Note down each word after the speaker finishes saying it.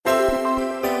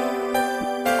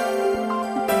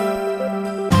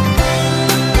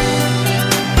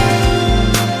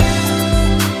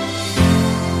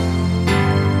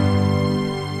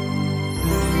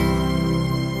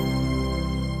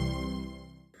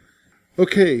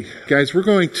Okay, guys, we're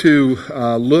going to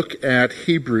look at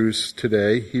Hebrews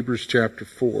today, Hebrews chapter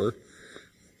 4.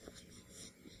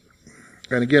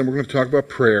 And again, we're going to talk about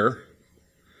prayer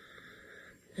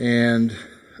and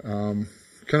kind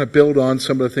of build on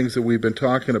some of the things that we've been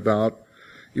talking about,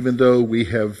 even though we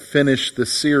have finished the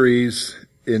series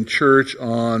in church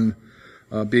on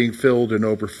being filled and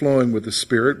overflowing with the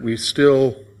Spirit. We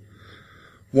still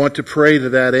want to pray to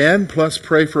that end, plus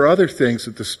pray for other things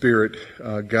that the Spirit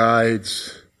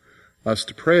guides us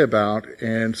to pray about.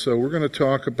 And so we're going to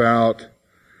talk about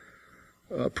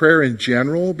prayer in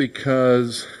general,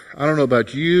 because I don't know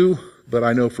about you, but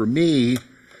I know for me,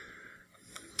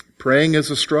 praying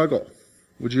is a struggle.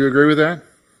 Would you agree with that?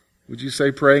 Would you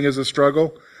say praying is a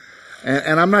struggle?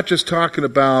 And I'm not just talking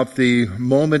about the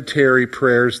momentary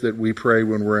prayers that we pray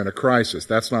when we're in a crisis.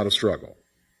 That's not a struggle.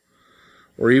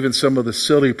 Or even some of the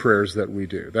silly prayers that we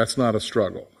do. That's not a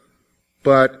struggle.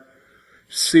 But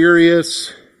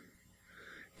serious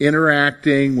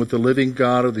interacting with the living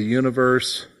God of the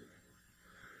universe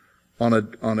on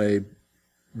a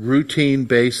routine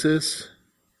basis,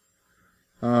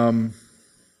 that's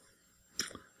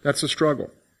a struggle.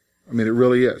 I mean, it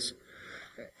really is.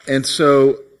 And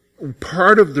so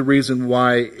part of the reason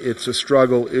why it's a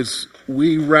struggle is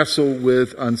we wrestle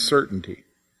with uncertainty.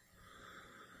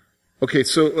 Okay,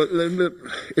 so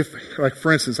if, like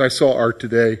for instance, I saw Art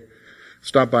today,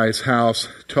 stopped by his house,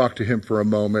 talked to him for a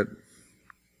moment,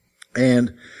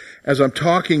 and as I'm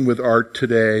talking with Art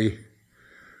today,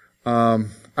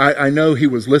 I know he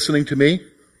was listening to me,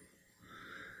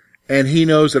 and he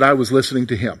knows that I was listening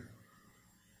to him.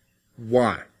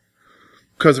 Why?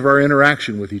 Because of our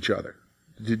interaction with each other.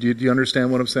 Do you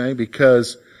understand what I'm saying?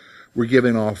 Because we're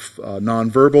giving off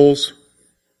nonverbals.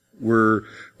 We're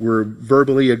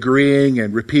verbally agreeing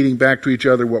and repeating back to each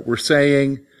other what we're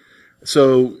saying.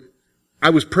 So I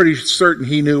was pretty certain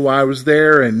he knew I was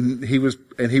there, and he was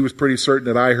pretty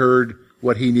certain that I heard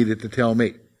what he needed to tell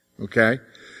me. Okay?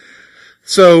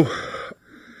 So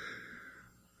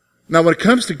now when it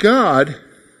comes to God,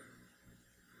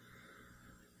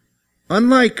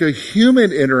 unlike a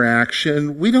human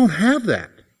interaction, we don't have that.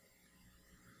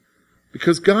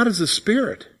 Because God is a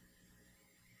spirit.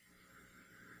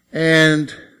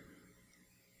 And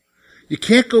you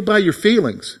can't go by your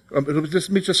feelings. Let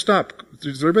me just stop.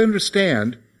 Does everybody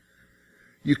understand?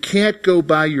 You can't go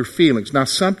by your feelings. Now,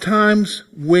 sometimes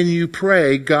when you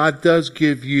pray, God does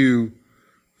give you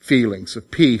feelings of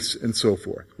peace and so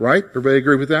forth. Right? Everybody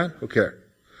agree with that? Okay.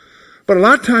 But a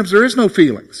lot of times there is no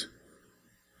feelings.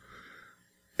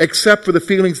 Except for the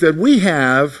feelings that we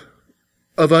have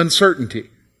of uncertainty.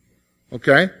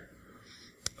 Okay?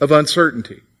 Of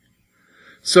uncertainty.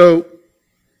 So,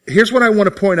 here's what I want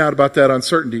to point out about that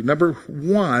uncertainty. Number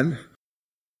one,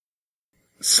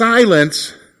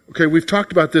 silence. Okay, we've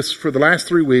talked about this for the last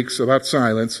 3 weeks, about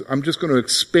silence. I'm just going to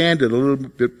expand it a little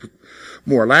bit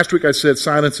more. Last week I said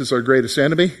silence is our greatest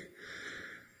enemy.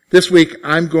 This week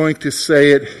I'm going to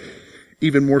say it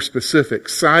even more specific.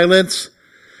 Silence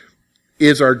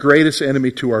is our greatest enemy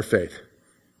to our faith.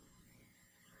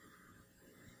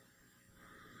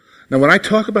 Now, when I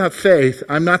talk about faith,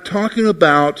 I'm not talking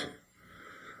about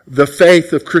the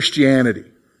faith of Christianity.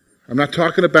 I'm not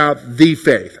talking about the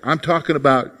faith. I'm talking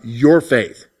about your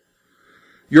faith.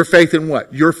 Your faith in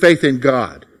what? Your faith in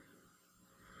God.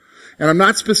 And I'm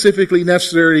not specifically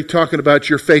necessarily talking about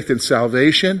your faith in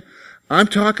salvation. I'm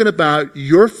talking about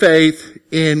your faith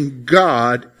in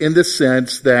God in the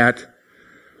sense that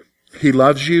He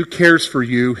loves you, cares for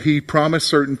you, He promised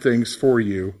certain things for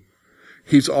you.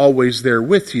 He's always there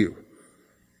with you.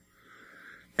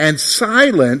 And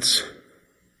silence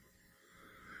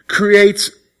creates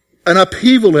an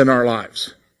upheaval in our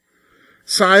lives.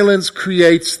 Silence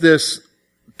creates this,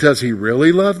 does He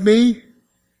really love me?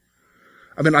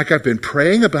 I mean, like I've been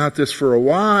praying about this for a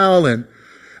while and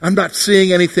I'm not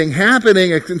seeing anything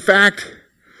happening. In fact,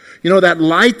 you know, that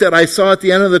light that I saw at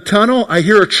the end of the tunnel, I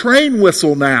hear a train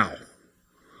whistle now.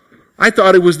 I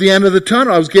thought it was the end of the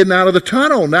tunnel. I was getting out of the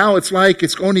tunnel. Now it's like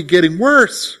it's only getting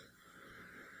worse.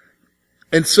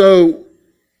 And so,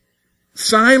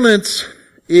 silence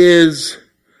is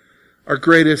our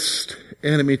greatest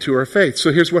enemy to our faith.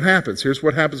 So here's what happens. Here's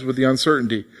what happens with the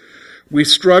uncertainty. We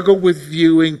struggle with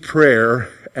viewing prayer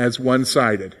as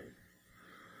one-sided.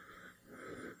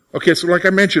 Okay, so like I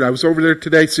mentioned, I was over there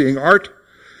today seeing Art.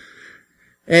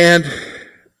 And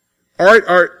Art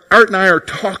and I are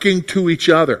talking to each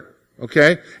other.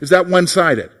 Okay? Is that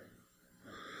one-sided?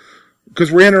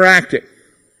 Because we're interacting.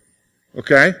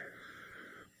 Okay?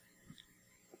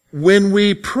 When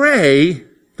we pray,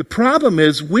 the problem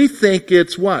is we think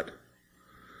it's what?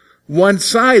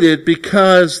 one-sided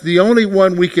because the only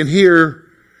one we can hear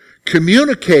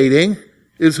communicating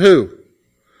is who?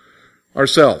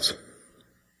 Ourselves.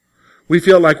 We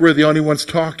feel like we're the only ones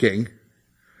talking,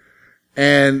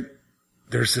 and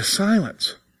there's this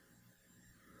silence.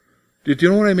 Do you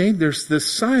know what I mean? There's this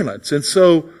silence. And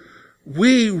so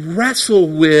we wrestle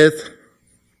with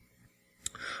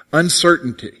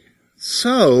uncertainty.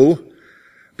 So,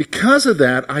 because of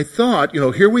that, I thought,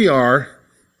 here we are.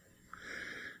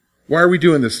 Why are we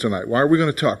doing this tonight? Why are we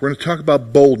going to talk? We're going to talk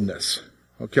about boldness.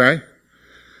 Okay?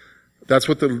 That's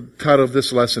what the title of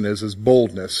this lesson is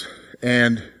boldness.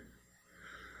 And,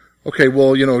 okay,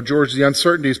 well, George, the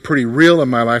uncertainty is pretty real in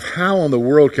my life. How in the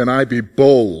world can I be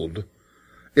bold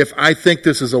if I think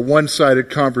this is a one-sided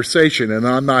conversation and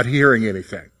I'm not hearing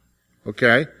anything?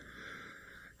 Okay?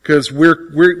 Because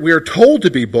we're told to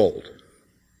be bold.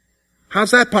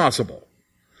 How's that possible?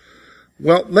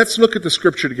 Well, let's look at the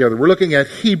scripture together. We're looking at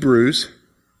Hebrews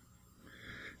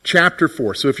chapter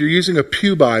 4. So if you're using a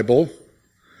Pew Bible,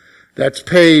 that's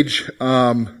page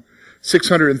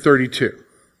 632.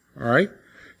 All right?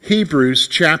 Hebrews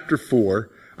chapter 4.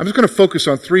 I'm just going to focus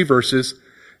on 3 verses.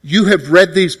 You have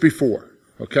read these before.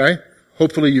 Okay?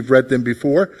 Hopefully you've read them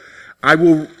before. I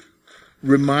will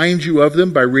remind you of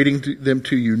them by reading them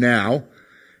to you now,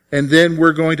 and then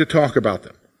we're going to talk about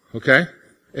them. Okay?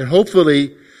 And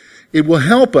hopefully it will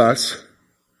help us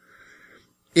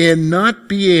in not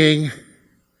being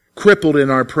crippled in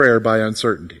our prayer by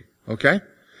uncertainty. Okay?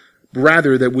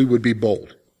 Rather that we would be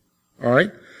bold. All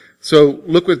right? So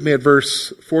look with me at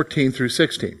verse 14 through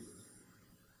 16.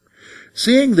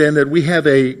 Seeing then that we have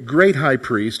a great high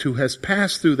priest who has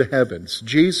passed through the heavens,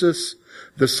 Jesus,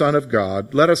 the Son of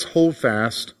God, let us hold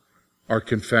fast our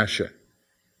confession.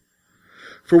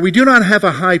 For we do not have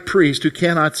a high priest who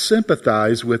cannot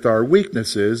sympathize with our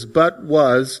weaknesses, but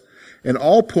was in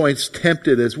all points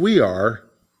tempted as we are,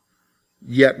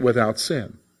 yet without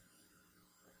sin.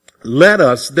 Let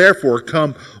us therefore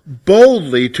come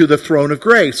boldly to the throne of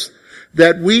grace,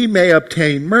 that we may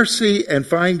obtain mercy and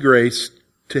find grace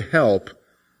to help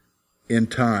in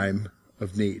time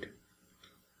of need.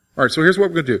 All right, so here's what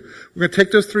we're going to do. We're going to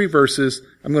take those 3 verses.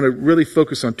 I'm going to really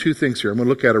focus on 2 things here. I'm going to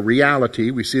look at a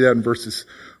reality. We see that in verses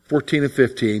 14 and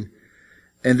 15.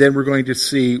 And then we're going to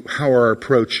see how our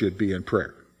approach should be in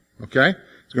prayer. Okay?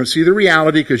 So we're going to see the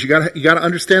reality, because you got to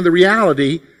understand the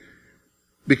reality,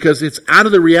 because it's out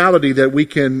of the reality that we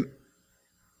can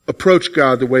approach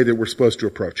God the way that we're supposed to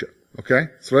approach it. Okay?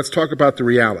 So let's talk about the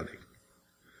reality.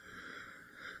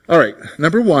 All right,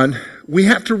 number 1, we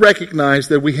have to recognize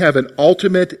that we have an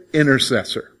ultimate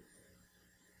intercessor.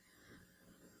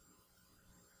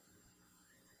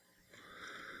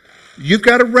 You've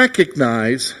got to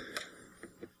recognize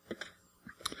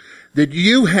that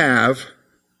you have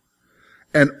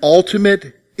an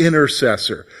ultimate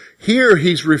intercessor. Here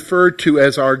he's referred to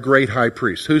as our great high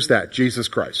priest. Who's that? Jesus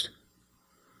Christ.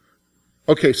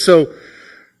 Okay, so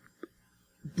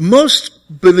most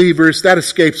believers, that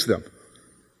escapes them.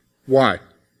 Why?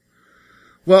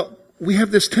 Well, we have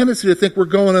this tendency to think we're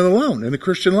going it alone in the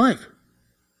Christian life.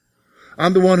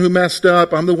 I'm the one who messed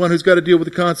up. I'm the one who's got to deal with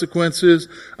the consequences.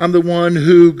 I'm the one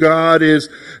who God is,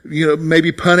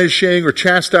 maybe punishing or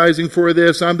chastising for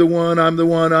this. I'm the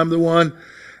one.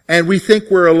 And we think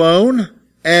we're alone.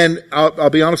 And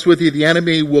I'll be honest with you, the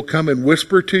enemy will come and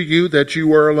whisper to you that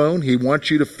you are alone. He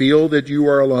wants you to feel that you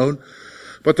are alone.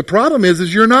 But the problem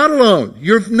is you're not alone.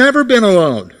 You've never been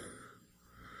alone.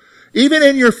 Even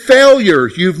in your failure,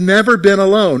 you've never been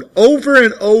alone. Over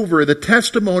and over, the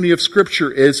testimony of Scripture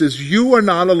is you are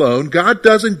not alone. God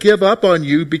doesn't give up on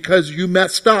you because you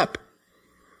messed up.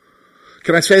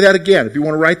 Can I say that again? If you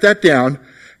want to write that down,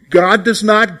 God does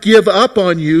not give up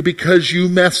on you because you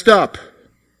messed up.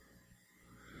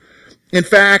 In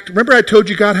fact, remember I told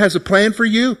you God has a plan for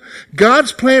you?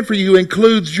 God's plan for you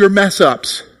includes your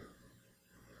mess-ups.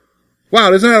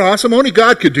 Wow, isn't that awesome? Only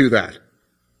God could do that.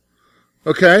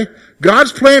 Okay?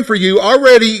 God's plan for you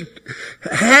already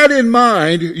had in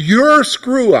mind your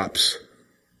screw-ups.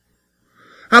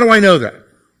 How do I know that?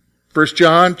 1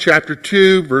 John chapter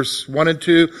 2, verse 1 and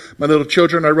 2. My little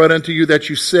children, I wrote unto you that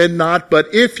you sin not, but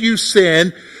if you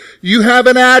sin, you have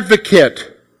an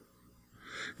advocate.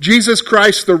 Jesus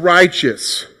Christ the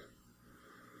righteous.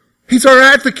 He's our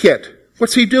advocate.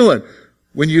 What's he doing?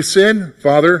 When you sin,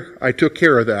 Father, I took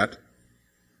care of that.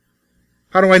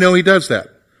 How do I know he does that?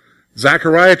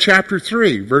 Zechariah chapter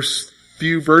 3,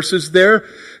 few verses there.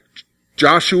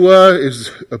 Joshua is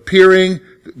appearing,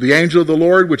 the angel of the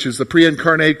Lord, which is the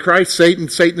pre-incarnate Christ. Satan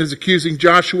is accusing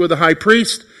Joshua, the high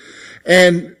priest.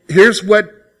 And here's what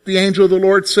the angel of the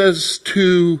Lord says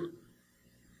to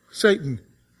Satan.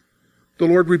 The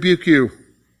Lord rebuke you.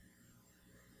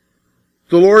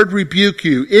 The Lord rebuke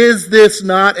you. Is this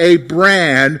not a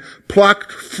brand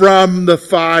plucked from the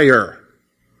fire?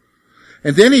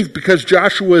 And then because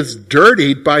Joshua is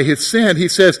dirtied by his sin, he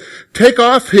says, take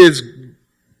off his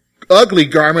ugly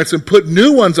garments and put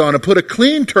new ones on and put a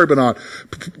clean turban on.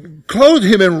 Clothe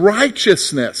him in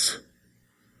righteousness.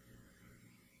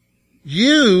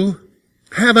 You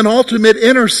have an ultimate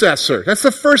intercessor. That's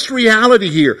the first reality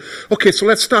here. Okay, so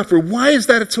let's stop for why is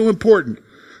that so important?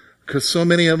 Because so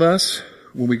many of us,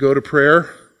 when we go to prayer,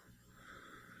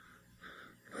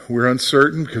 we're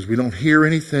uncertain because we don't hear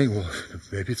anything. Well,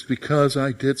 maybe it's because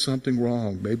I did something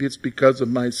wrong. Maybe it's because of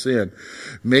my sin.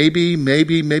 Maybe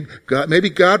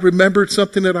God remembered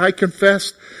something that I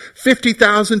confessed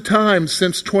 50,000 times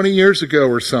since 20 years ago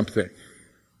or something.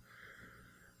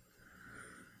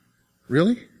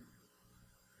 Really?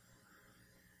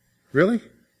 Really?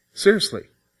 Seriously?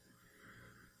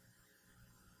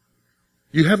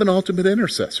 You have an ultimate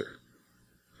intercessor.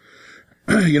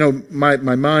 You know, my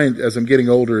mind as I'm getting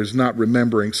older is not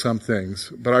remembering some things,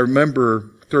 but I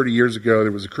remember 30 years ago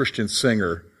there was a Christian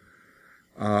singer,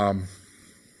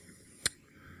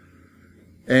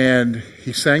 and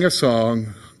he sang a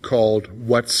song called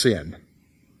What Sin?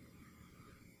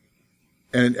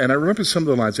 And I remember some of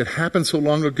the lines. It happened so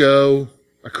long ago,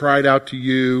 I cried out to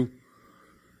you,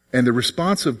 and the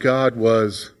response of God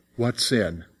was, what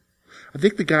sin? I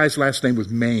think the guy's last name was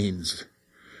Maines.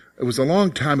 It was a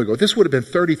long time ago. This would have been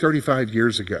 30, 35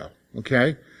 years ago,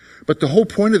 okay? But the whole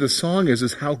point of the song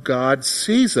is how God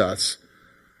sees us.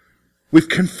 We've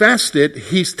confessed it.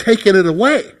 He's taken it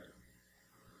away.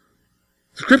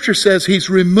 Scripture says He's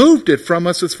removed it from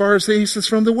us as far as the east is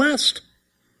from the west.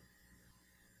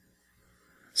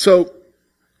 So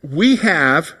we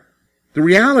have, the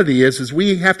reality is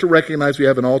we have to recognize we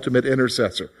have an ultimate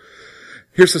intercessor.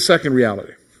 Here's the second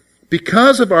reality.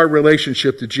 Because of our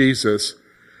relationship to Jesus,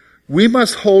 we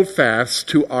must hold fast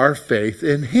to our faith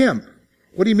in Him.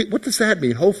 What do you mean? What does that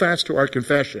mean? Hold fast to our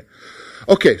confession.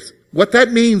 Okay, what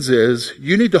that means is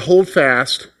you need to hold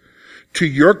fast to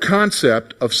your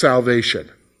concept of salvation.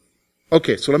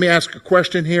 Okay, so let me ask a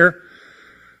question here.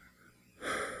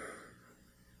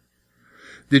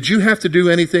 Did you have to do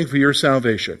anything for your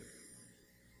salvation?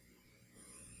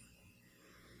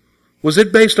 Was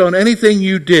it based on anything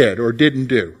you did or didn't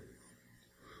do?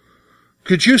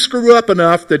 Could you screw up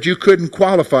enough that you couldn't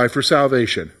qualify for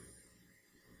salvation?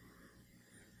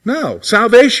 No.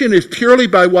 Salvation is purely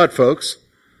by what, folks?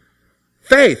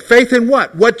 Faith. Faith in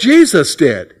what? What Jesus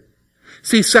did.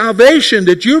 See, salvation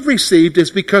that you've received is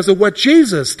because of what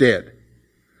Jesus did.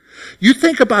 You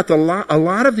think about a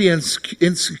lot of the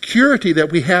insecurity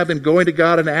that we have in going to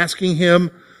God and asking Him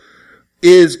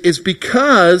is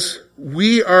because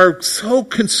we are so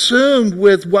consumed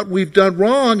with what we've done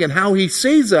wrong and how He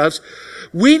sees us.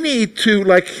 We need to,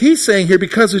 like He's saying here,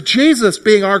 because of Jesus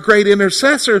being our great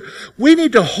intercessor, we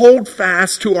need to hold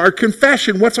fast to our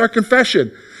confession. What's our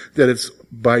confession? That it's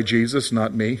by Jesus,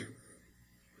 not me.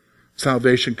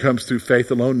 Salvation comes through faith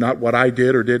alone, not what I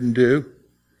did or didn't do.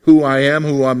 Who I am,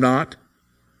 who I'm not.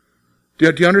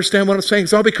 Do you understand what I'm saying?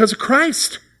 It's all because of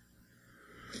Christ.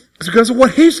 It's because of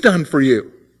what He's done for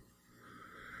you.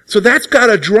 So that's got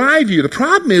to drive you. The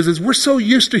problem is we're so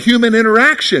used to human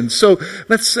interaction. So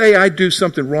let's say I do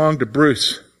something wrong to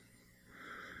Bruce.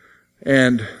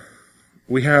 And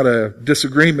we had a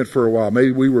disagreement for a while.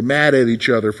 Maybe we were mad at each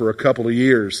other for a couple of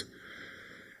years.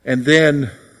 And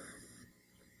then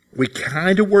we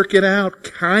kind of work it out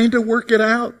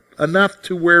enough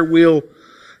to where we'll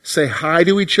say hi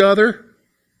to each other.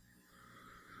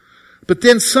 But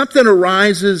then something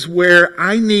arises where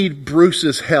I need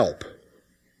Bruce's help.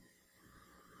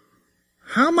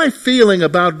 How am I feeling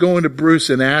about going to Bruce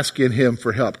and asking him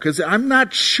for help? Because I'm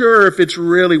not sure if it's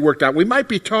really worked out. We might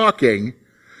be talking,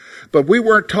 but we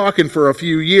weren't talking for a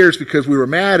few years because we were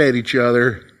mad at each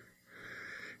other.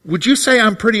 Would you say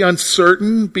I'm pretty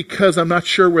uncertain because I'm not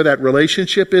sure where that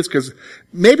relationship is? Because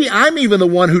maybe I'm even the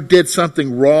one who did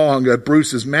something wrong that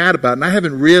Bruce is mad about, and I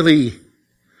haven't really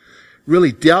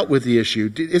dealt with the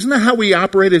issue. Isn't that how we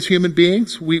operate as human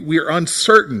beings? We're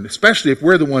uncertain, especially if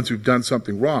we're the ones who've done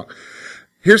something wrong.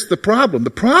 Here's the problem. The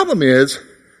problem is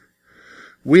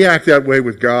we act that way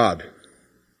with God.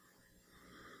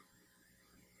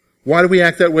 Why do we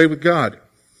act that way with God?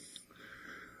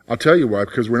 I'll tell you why.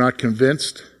 Because we're not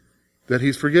convinced that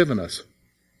He's forgiven us.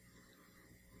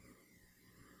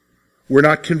 We're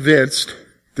not convinced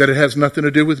that it has nothing to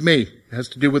do with me. It has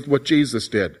to do with what Jesus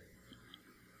did. Do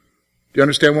you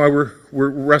understand why we're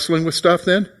wrestling with stuff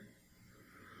then?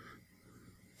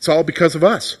 It's all because of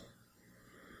us.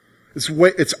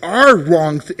 It's our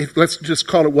wrong, let's just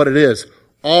call it what it is.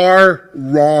 Our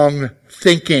wrong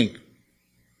thinking.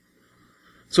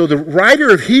 So the writer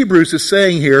of Hebrews is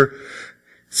saying here,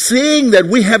 seeing that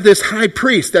we have this high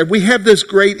priest, that we have this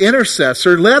great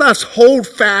intercessor, let us hold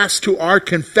fast to our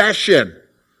confession.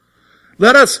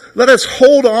 Let us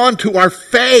hold on to our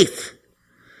faith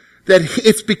that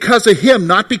it's because of him,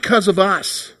 not because of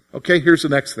us. Okay, here's the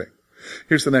next thing.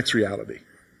 Here's the next reality.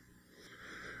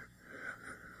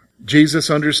 Jesus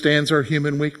understands our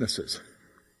human weaknesses.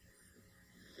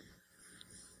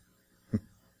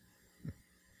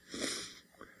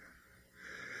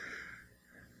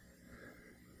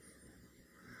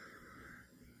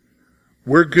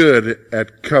 We're good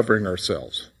at covering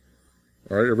ourselves.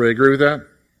 All right, everybody agree with that?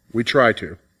 We try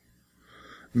to.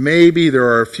 Maybe there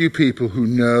are a few people who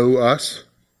know us,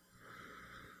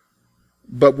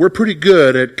 but we're pretty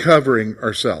good at covering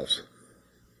ourselves.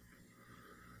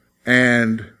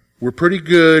 And we're pretty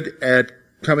good at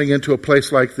coming into a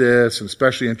place like this, and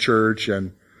especially in church,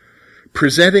 and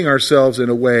presenting ourselves in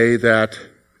a way that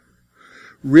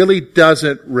really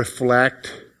doesn't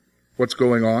reflect what's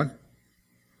going on.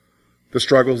 The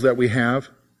struggles that we have,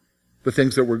 the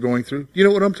things that we're going through. You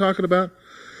know what I'm talking about?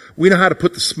 We know how to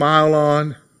put the smile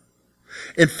on.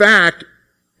 In fact,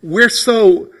 that's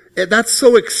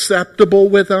so acceptable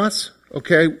with us,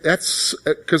 okay? That's,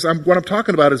 because what I'm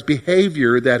talking about is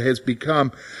behavior that has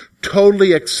become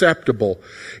totally acceptable.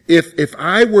 If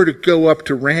I were to go up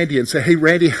to Randy and say, hey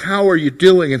Randy, how are you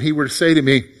doing? And he were to say to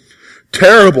me,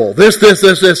 terrible, this,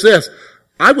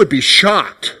 I would be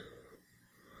shocked.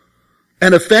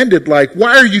 And offended, like,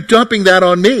 why are you dumping that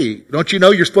on me? Don't you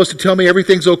know you're supposed to tell me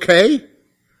everything's okay?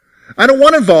 I don't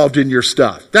want involved in your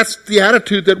stuff. That's the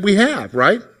attitude that we have,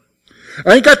 right?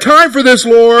 I ain't got time for this,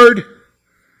 Lord.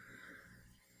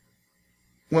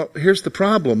 Well, here's the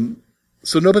problem.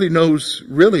 So nobody knows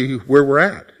really where we're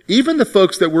at. Even the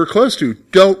folks that we're close to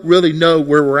don't really know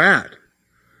where we're at.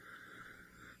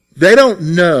 They don't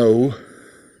know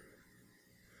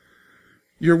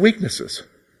your weaknesses.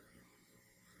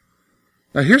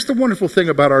 Now here's the wonderful thing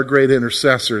about our great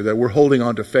intercessor that we're holding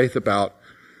on to faith about.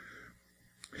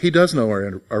 He does know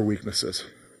our weaknesses.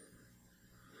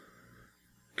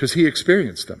 Because he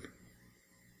experienced them.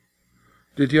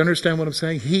 Did you understand what I'm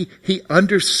saying? He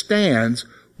understands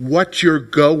what you're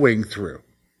going through.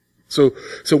 So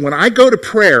when I go to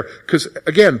prayer, because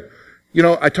again, you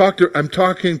know, I'm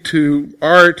talking to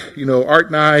Art, you know, Art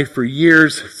and I for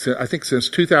years, I think since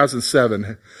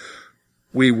 2007,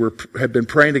 had been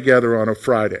praying together on a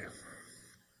Friday.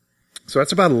 So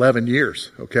that's about 11 years,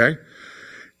 okay?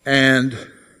 And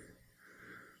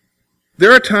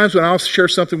there are times when I'll share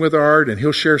something with Art and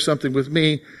he'll share something with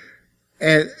me,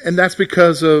 and that's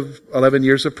because of 11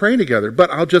 years of praying together.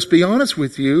 But I'll just be honest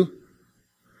with you,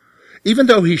 even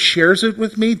though he shares it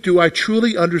with me, do I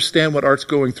truly understand what Art's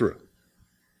going through?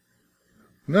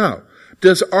 No.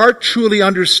 Does Art truly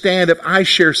understand if I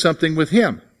share something with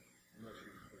him?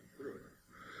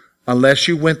 Unless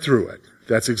you went through it.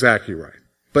 That's exactly right.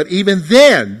 But even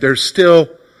then, there's still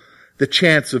the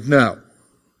chance of no.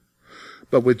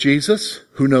 But with Jesus,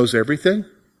 who knows everything,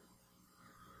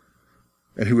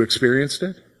 and who experienced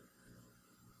it,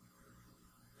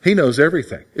 he knows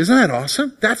everything. Isn't that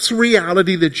awesome? That's the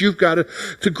reality that you've got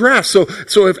to grasp.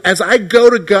 So as I go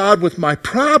to God with my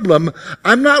problem,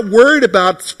 I'm not worried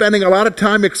about spending a lot of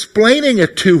time explaining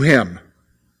it to him.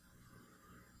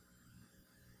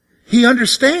 He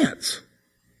understands.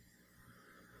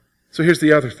 So here's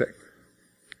the other thing.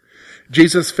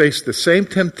 Jesus faced the same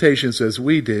temptations as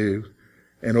we do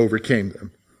and overcame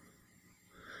them.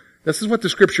 This is what the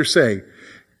scripture's saying.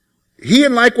 He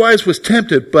and likewise was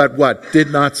tempted, but what? Did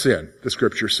not sin, the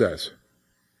scripture says.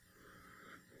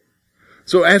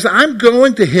 So as I'm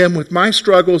going to him with my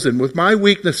struggles and with my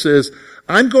weaknesses,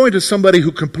 I'm going to somebody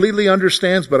who completely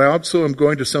understands, but I also am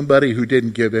going to somebody who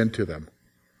didn't give in to them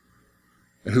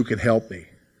and who can help me.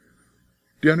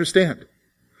 Do you understand?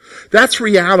 That's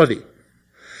reality.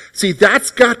 See,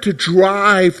 that's got to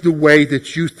drive the way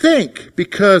that you think.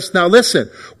 Because, now listen,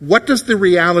 what does the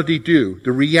reality do?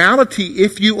 The reality,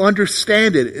 if you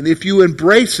understand it and if you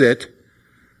embrace it,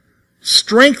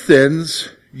 strengthens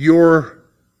your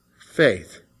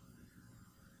faith.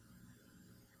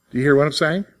 Do you hear what I'm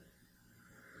saying?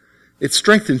 It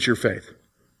strengthens your faith.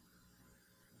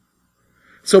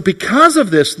 So because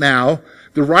of this now,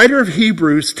 the writer of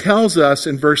Hebrews tells us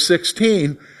in verse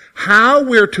 16 how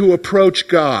we're to approach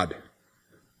God.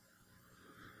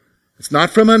 It's not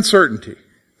from uncertainty.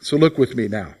 So look with me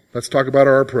now. Let's talk about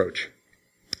our approach.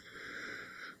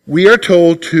 We are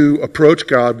told to approach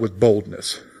God with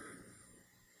boldness.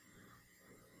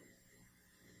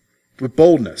 With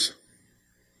boldness.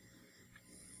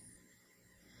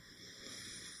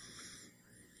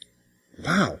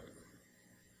 Wow.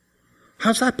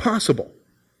 How's that possible?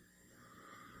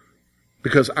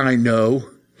 Because I know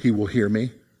he will hear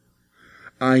me.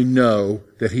 I know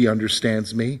that he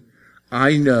understands me.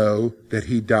 I know that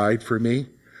he died for me.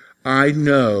 I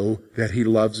know that he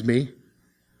loves me.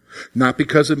 Not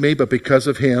because of me, but because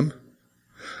of him.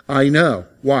 I know.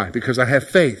 Why? Because I have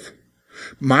faith.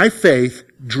 My faith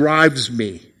drives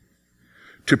me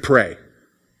to pray.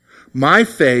 My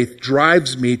faith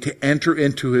drives me to enter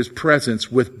into his presence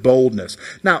with boldness.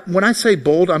 Now, when I say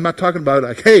bold, I'm not talking about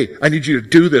like, hey, I need you to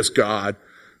do this, God.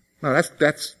 No,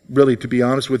 that's really, to be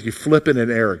honest with you, flippant and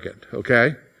arrogant,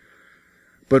 okay?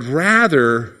 But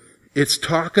rather, it's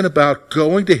talking about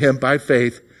going to him by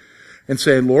faith and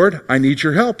saying, Lord, I need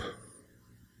your help.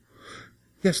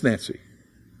 Yes, Nancy.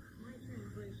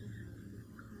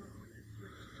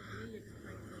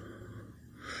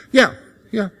 Yeah.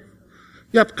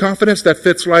 Yep, confidence, that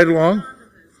fits right along.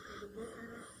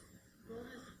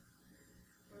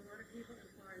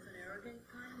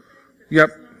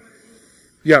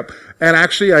 Yep. And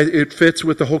actually, it fits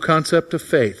with the whole concept of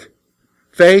faith.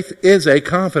 Faith is a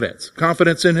confidence.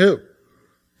 Confidence in who?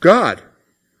 God.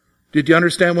 Did you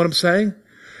understand what I'm saying?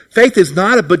 Faith is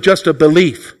not just a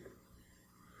belief.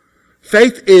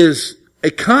 Faith is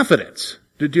a confidence.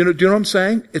 Do you know what I'm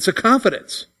saying? It's a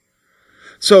confidence.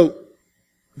 So,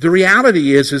 the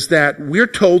reality is that we're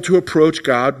told to approach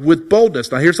God with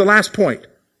boldness. Now here's the last point.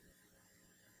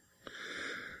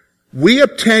 We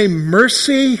obtain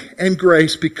mercy and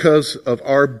grace because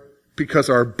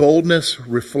our boldness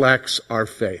reflects our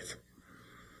faith.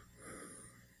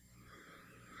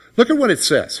 Look at what it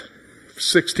says.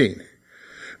 16.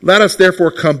 Let us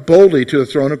therefore come boldly to the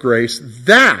throne of grace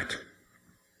that's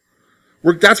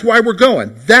why we're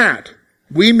going. That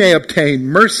we may obtain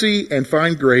mercy and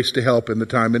find grace to help in the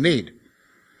time of need.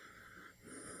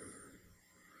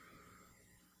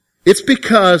 It's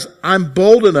because I'm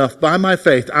bold enough by my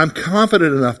faith, I'm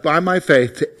confident enough by my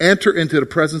faith to enter into the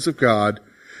presence of God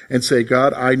and say,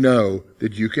 God, I know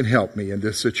that you can help me in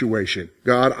this situation.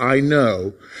 God, I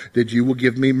know that you will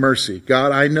give me mercy.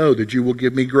 God, I know that you will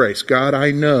give me grace. God,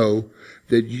 I know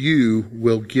that you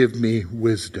will give me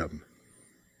wisdom.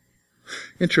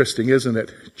 Interesting, isn't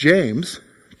it? James,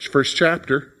 first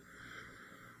chapter,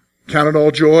 count it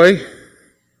all joy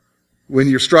when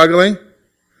you're struggling.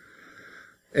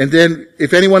 And then,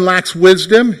 if anyone lacks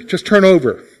wisdom, just turn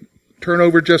over. Turn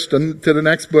over just to the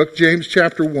next book, James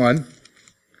chapter 1.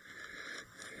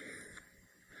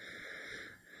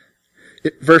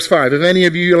 Verse 5, if any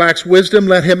of you lacks wisdom,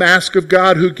 let him ask of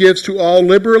God, who gives to all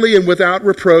liberally and without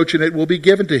reproach, and it will be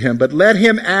given to him. But let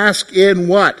him ask in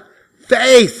what?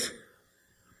 Faith.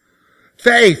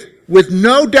 Faith, with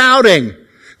no doubting.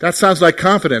 That sounds like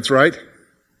confidence, right?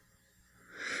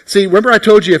 See, remember I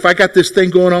told you if I got this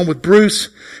thing going on with Bruce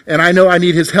and I know I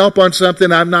need his help on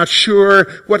something, I'm not sure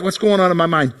what's going on in my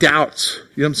mind. Doubts.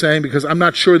 You know what I'm saying? Because I'm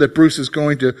not sure that Bruce is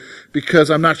going to, because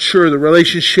I'm not sure of the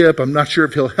relationship. I'm not sure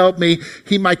if he'll help me.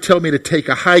 He might tell me to take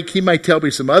a hike. He might tell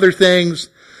me some other things.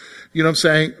 You know what I'm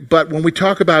saying? But when we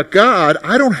talk about God,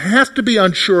 I don't have to be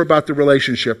unsure about the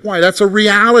relationship. Why? That's a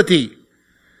reality.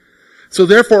 So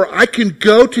therefore, I can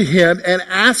go to him and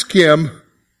ask him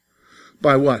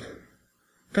by what?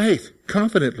 Faith,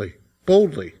 confidently,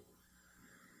 boldly.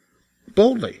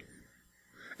 Boldly.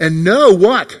 And know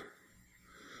what?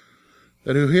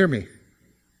 That he'll hear me.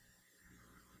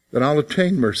 That I'll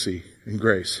obtain mercy and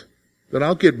grace. That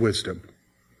I'll get wisdom.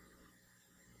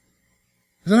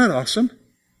 Isn't that awesome?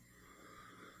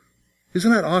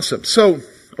 Isn't that awesome? So,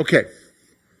 okay.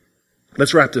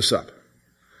 Let's wrap this up.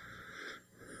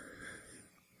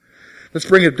 Let's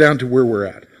bring it down to where we're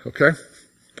at, okay?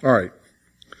 All right.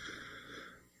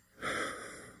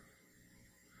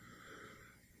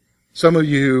 Some of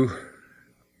you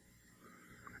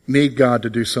need God to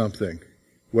do something,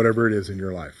 whatever it is in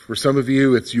your life. For some of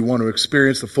you, it's you want to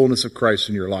experience the fullness of Christ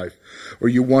in your life, or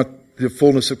you want the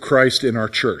fullness of Christ in our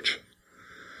church.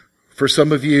 For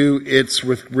some of you, it's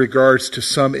with regards to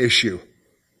some issue.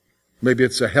 Maybe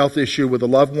it's a health issue with a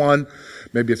loved one.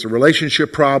 Maybe it's a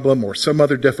relationship problem or some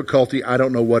other difficulty. I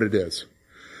don't know what it is.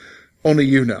 Only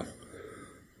you know.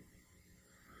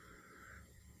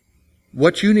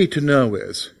 What you need to know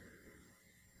is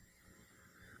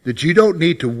that you don't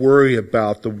need to worry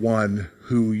about the one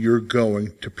who you're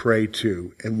going to pray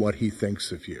to and what he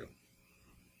thinks of you.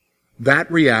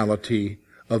 That reality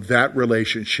of that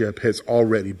relationship has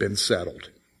already been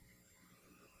settled.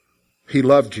 He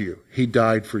loved you. He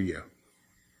died for you.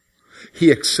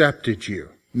 He accepted you,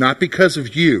 not because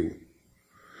of you,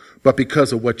 but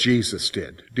because of what Jesus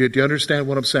did. Do you understand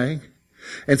what I'm saying?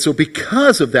 And so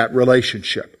because of that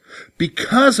relationship,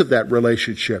 Because of that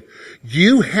relationship,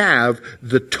 you have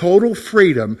the total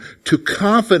freedom to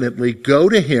confidently go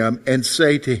to Him and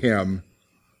say to Him,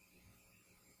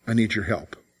 I need your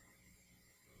help.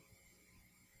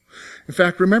 In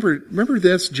fact, remember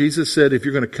this? Jesus said, if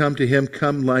you're going to come to Him,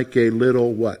 come like a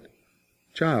little what?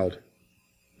 Child.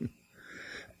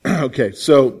 Okay,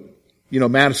 so,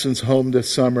 Madison's home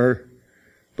this summer,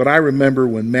 but I remember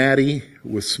when Maddie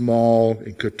was small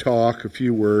and could talk a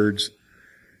few words,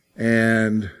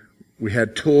 and we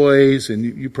had toys, and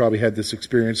you probably had this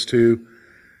experience too,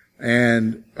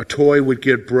 and a toy would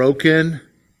get broken,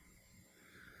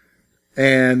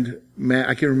 and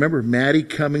I can remember Maddie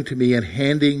coming to me and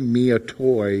handing me a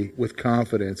toy with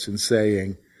confidence and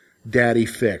saying, Daddy,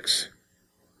 fix.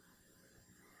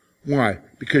 Why?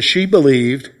 Because she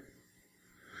believed,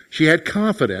 she had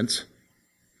confidence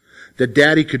that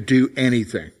Daddy could do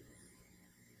anything.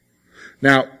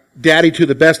 Now, Daddy, to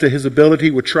the best of his ability,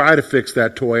 would try to fix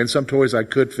that toy, and some toys I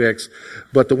could fix,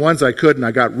 but the ones I couldn't,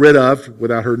 I got rid of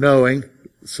without her knowing,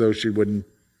 so she wouldn't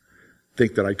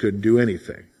think that I couldn't do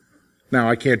anything. Now,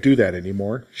 I can't do that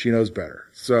anymore. She knows better.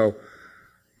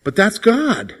 But that's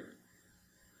God.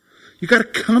 You got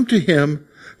to come to Him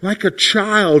like a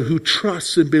child who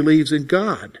trusts and believes in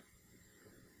God.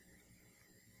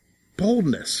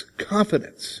 Boldness,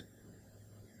 confidence.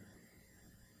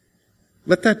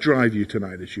 Let that drive you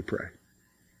tonight as you pray.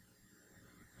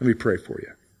 Let me pray for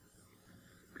you.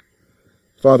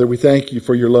 Father, we thank you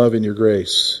for your love and your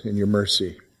grace and your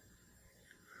mercy.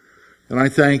 And I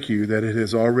thank you that it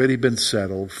has already been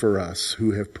settled for us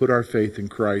who have put our faith in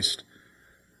Christ,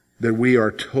 that we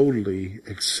are totally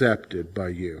accepted by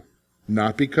you.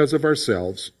 Not because of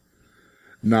ourselves,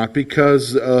 not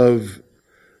because of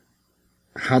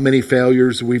how many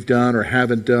failures we've done or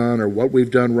haven't done, or what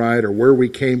we've done right, or where we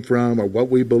came from, or what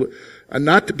we believe. And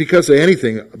not because of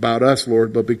anything about us,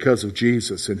 Lord, but because of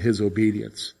Jesus and His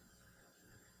obedience.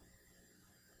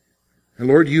 And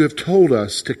Lord, you have told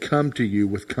us to come to you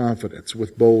with confidence,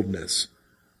 with boldness,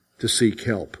 to seek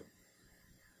help.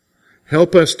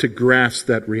 Help us to grasp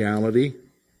that reality.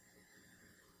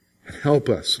 And help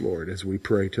us, Lord, as we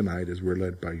pray tonight, as we're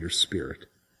led by your Spirit.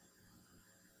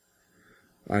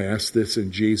 I ask this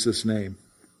in Jesus' name.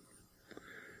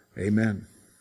 Amen.